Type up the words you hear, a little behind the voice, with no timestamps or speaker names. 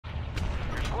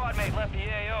squad mate left the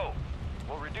AO.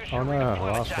 We'll reduce your Oh no, I redeployment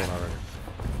lost one time. already.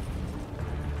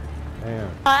 Damn.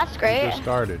 Oh, that's great. We just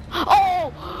started.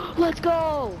 Oh, let's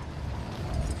go.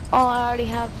 Oh, I already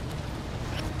have.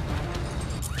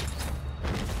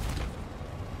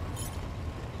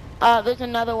 There's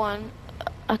another one.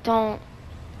 I don't.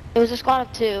 It was a squad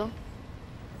of 2.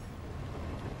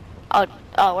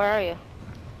 Oh, where are you?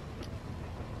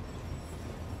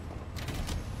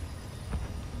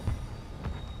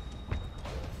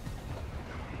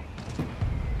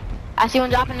 I see one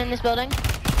dropping in this building.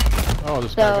 Oh,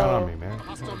 this guy got on me, man.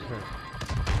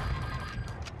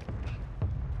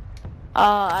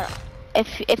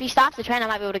 If he stops the train, I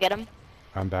might be able to get him.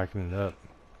 I'm backing it up.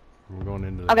 We're going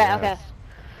into the Okay, gas. okay.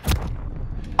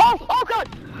 Oh god!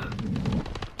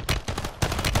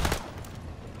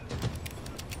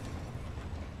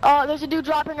 Oh, there's a dude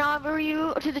dropping over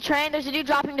you to the train. There's a dude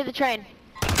dropping to the train.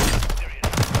 Good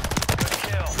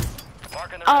kill.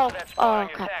 Marking the rest of that squad on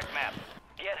your okay. attack map.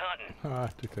 Get hunting. I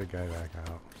took that guy back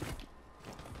out.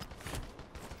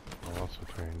 I lost the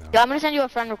train now. Yo, I'm gonna send you a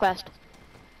friend request.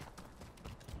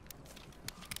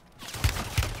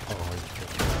 Oh,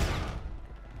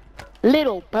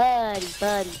 Little buddy,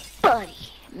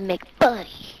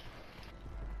 McBuddy.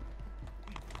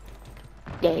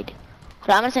 Dead.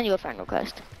 So I'm gonna send you a friend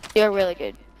request. You're really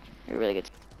good. You're really good.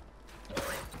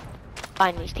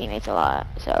 Find these teammates a lot,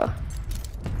 so.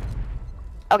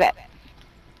 Okay.